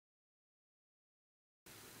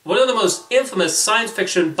One of the most infamous science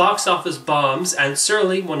fiction box office bombs, and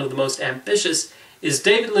certainly one of the most ambitious, is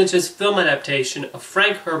David Lynch's film adaptation of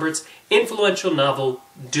Frank Herbert's influential novel,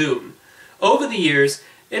 Dune. Over the years,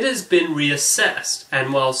 it has been reassessed,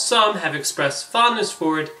 and while some have expressed fondness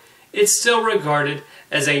for it, it's still regarded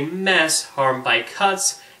as a mess harmed by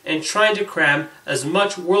cuts and trying to cram as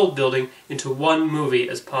much world building into one movie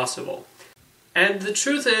as possible. And the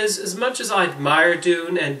truth is, as much as I admire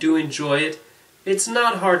Dune and do enjoy it, it's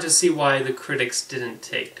not hard to see why the critics didn't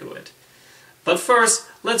take to it. But first,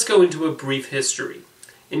 let's go into a brief history.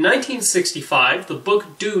 In 1965, the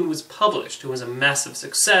book Dune was published and was a massive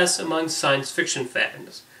success among science fiction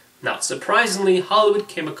fans. Not surprisingly, Hollywood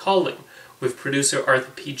came a-calling, with producer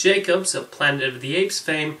Arthur P. Jacobs of Planet of the Apes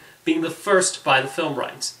fame being the first to buy the film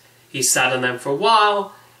rights. He sat on them for a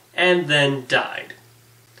while, and then died.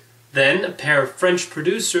 Then, a pair of French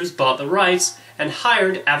producers bought the rights and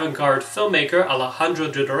hired avant-garde filmmaker Alejandro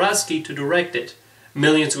Jodorowsky to direct it.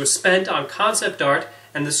 Millions were spent on concept art,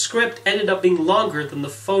 and the script ended up being longer than the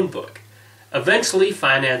phone book. Eventually,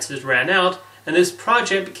 finances ran out, and this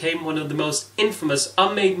project became one of the most infamous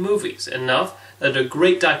unmade movies, enough that a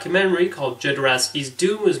great documentary called Jodorowsky's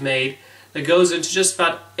Dune was made that goes into just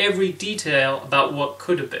about every detail about what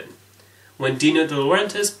could have been. When Dino De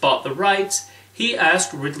Laurentiis bought the rights, he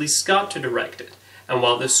asked Ridley Scott to direct it, and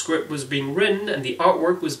while the script was being written and the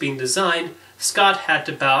artwork was being designed, Scott had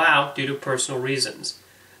to bow out due to personal reasons.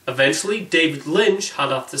 Eventually, David Lynch,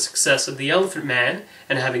 hot off the success of The Elephant Man,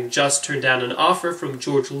 and having just turned down an offer from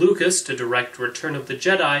George Lucas to direct Return of the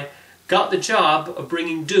Jedi, got the job of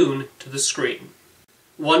bringing Dune to the screen.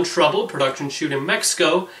 One trouble, production shoot in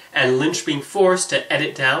Mexico, and Lynch being forced to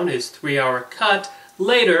edit down his 3-hour cut.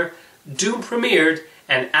 Later, Dune premiered,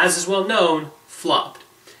 and as is well known, flopped.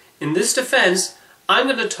 In this defense, I'm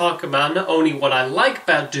going to talk about not only what I like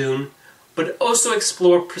about Dune, but also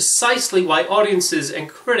explore precisely why audiences and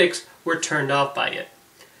critics were turned off by it.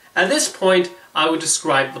 At this point, I would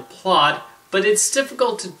describe the plot, but it's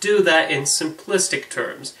difficult to do that in simplistic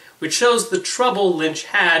terms, which shows the trouble Lynch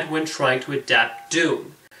had when trying to adapt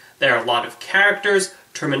Dune. There are a lot of characters,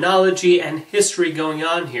 terminology, and history going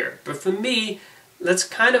on here, but for me, that's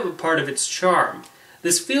kind of a part of its charm.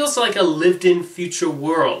 This feels like a lived-in future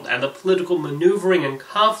world, and the political maneuvering and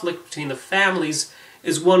conflict between the families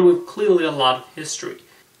is one with clearly a lot of history.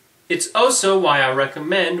 It's also why I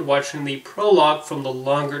recommend watching the prologue from the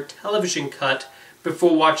longer television cut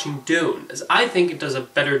before watching Dune, as I think it does a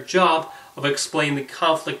better job of explaining the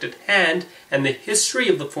conflict at hand and the history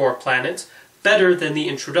of the 4 planets better than the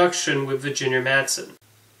introduction with Virginia Madsen.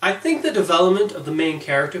 I think the development of the main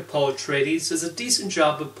character, Paul Atreides, does a decent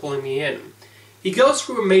job of pulling me in. He goes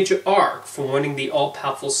through a major arc, from wanting the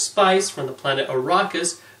all-powerful spice from the planet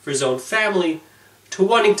Arrakis for his own family, to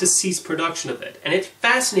wanting to cease production of it, and it's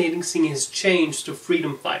fascinating seeing his change to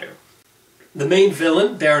freedom fighter. The main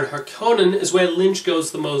villain, Baron Harkonnen, is where Lynch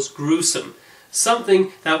goes the most gruesome,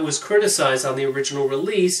 something that was criticized on the original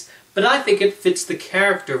release, but I think it fits the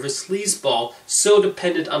character of a sleazeball so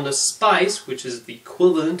dependent on the spice, which is the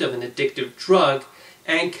equivalent of an addictive drug,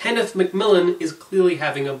 and Kenneth McMillan is clearly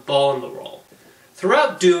having a ball in the role.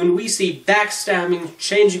 Throughout Dune, we see backstabbing,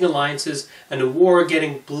 changing alliances, and a war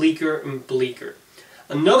getting bleaker and bleaker.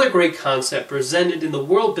 Another great concept presented in the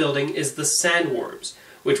world building is the sandworms,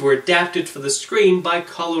 which were adapted for the screen by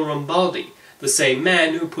Carlo Rambaldi, the same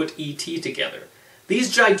man who put E.T. together.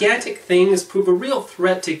 These gigantic things prove a real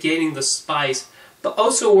threat to gaining the spice, but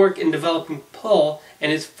also work in developing Paul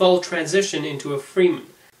and his full transition into a Freeman.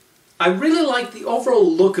 I really like the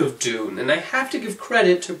overall look of Dune, and I have to give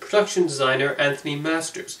credit to production designer Anthony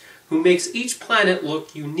Masters, who makes each planet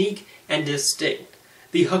look unique and distinct.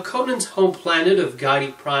 The Harkonnen's home planet of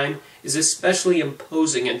Gaudi Prime is especially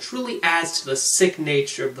imposing and truly adds to the sick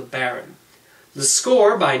nature of the Baron. The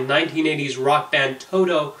score by 1980s rock band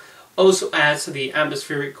Toto also adds to the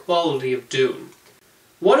atmospheric quality of Dune.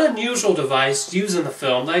 One unusual device used in the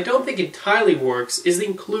film that I don't think entirely works is the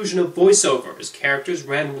inclusion of voiceover, as characters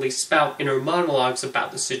randomly spout inner monologues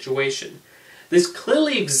about the situation. This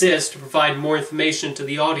clearly exists to provide more information to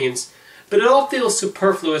the audience, but it all feels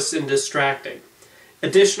superfluous and distracting.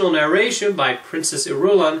 Additional narration by Princess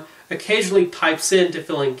Irulan occasionally pipes in to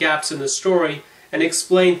fill in gaps in the story and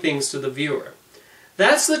explain things to the viewer.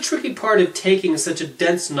 That's the tricky part of taking such a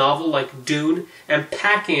dense novel like Dune and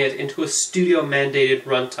packing it into a studio-mandated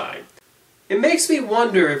runtime. It makes me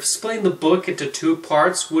wonder if splitting the book into 2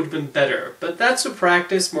 parts would have been better, but that's a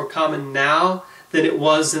practice more common now than it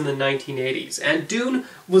was in the 1980s, and Dune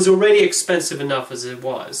was already expensive enough as it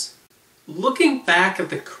was. Looking back at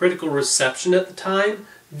the critical reception at the time,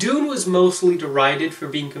 Dune was mostly derided for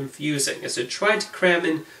being confusing, as it tried to cram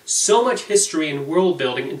in so much history and world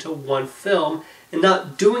building into one film, and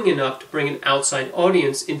not doing enough to bring an outside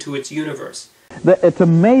audience into its universe. It's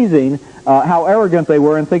amazing how arrogant they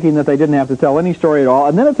were in thinking that they didn't have to tell any story at all,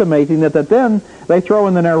 and then it's amazing that then they throw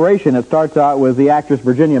in the narration. It starts out with the actress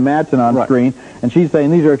Virginia Madsen on screen, and she's saying,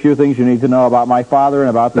 these are a few things you need to know about my father and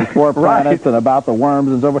about these 4 planets and about the worms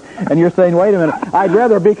and so forth. And you're saying, wait a minute, I'd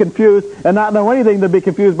rather be confused and not know anything than be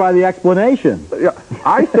confused by the explanation. Yeah,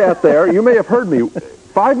 I sat there, you may have heard me,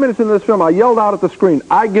 5 minutes into this film, I yelled out at the screen,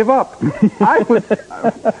 I give up.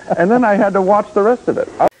 And then I had to watch the rest of it.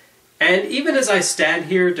 And even as I stand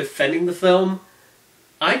here defending the film,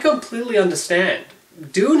 I completely understand.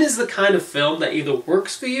 Dune is the kind of film that either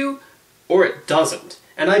works for you or it doesn't.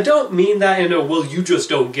 And I don't mean that in a, well, you just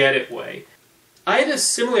don't get it way. I had a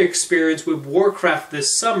similar experience with Warcraft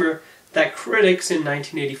this summer that critics in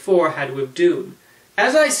 1984 had with Dune.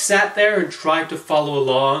 As I sat there and tried to follow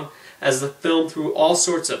along, as the film threw all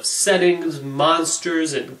sorts of settings,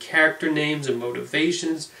 monsters, and character names and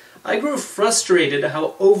motivations, I grew frustrated at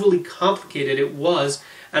how overly complicated it was,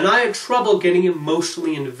 and I had trouble getting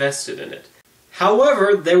emotionally invested in it.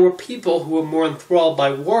 However, there were people who were more enthralled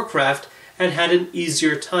by Warcraft and had an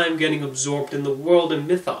easier time getting absorbed in the world and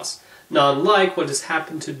mythos, not unlike what has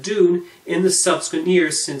happened to Dune in the subsequent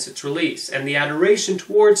years since its release, and the adoration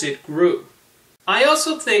towards it grew. I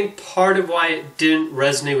also think part of why it didn't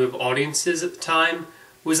resonate with audiences at the time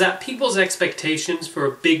was that people's expectations for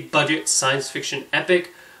a big-budget science fiction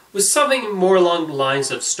epic was something more along the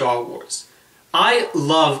lines of Star Wars. I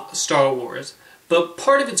love Star Wars, but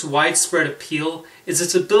part of its widespread appeal is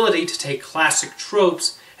its ability to take classic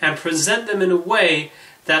tropes and present them in a way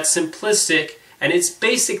that's simplistic, and its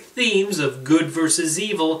basic themes of good versus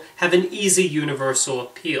evil have an easy universal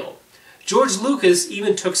appeal. George Lucas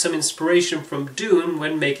even took some inspiration from Dune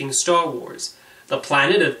when making Star Wars. The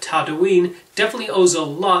planet of Tatooine definitely owes a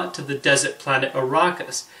lot to the desert planet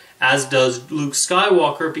Arrakis, as does Luke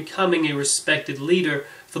Skywalker becoming a respected leader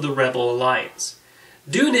for the Rebel Alliance.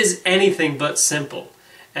 Dune is anything but simple,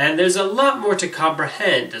 and there's a lot more to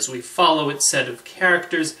comprehend as we follow its set of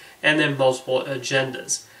characters and their multiple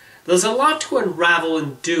agendas. There's a lot to unravel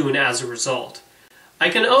in Dune as a result. I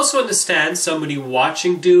can also understand somebody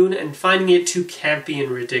watching Dune and finding it too campy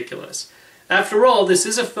and ridiculous. After all, this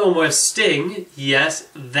is a film where Sting, yes,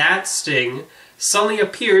 that Sting, suddenly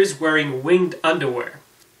appears wearing winged underwear.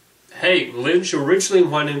 Hey, Lynch originally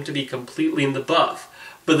wanted him to be completely in the buff,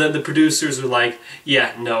 but then the producers were like,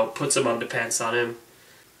 yeah, no, put some underpants on him.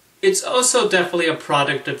 It's also definitely a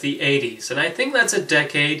product of the 80s, and I think that's a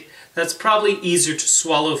decade that's probably easier to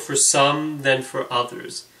swallow for some than for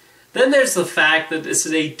others. Then there's the fact that this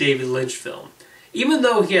is a David Lynch film. Even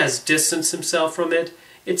though he has distanced himself from it,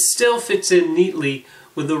 it still fits in neatly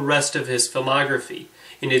with the rest of his filmography,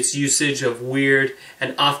 in its usage of weird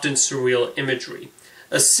and often surreal imagery.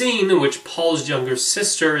 A scene in which Paul's younger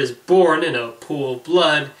sister is born in a pool of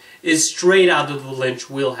blood is straight out of the Lynch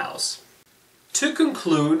wheelhouse. To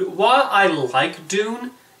conclude, while I like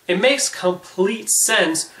Dune, it makes complete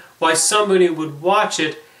sense why somebody would watch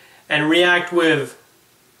it and react with,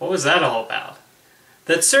 what was that all about?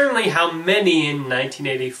 That's certainly how many in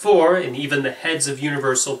 1984, and even the heads of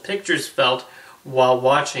Universal Pictures, felt while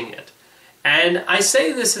watching it. And I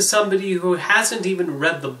say this as somebody who hasn't even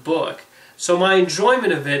read the book, so my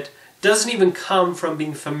enjoyment of it doesn't even come from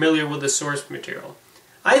being familiar with the source material.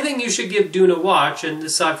 I think you should give Dune a watch and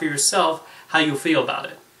decide for yourself how you feel about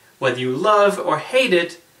it. Whether you love or hate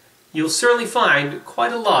it, you'll certainly find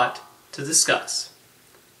quite a lot to discuss.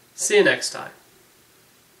 See you next time.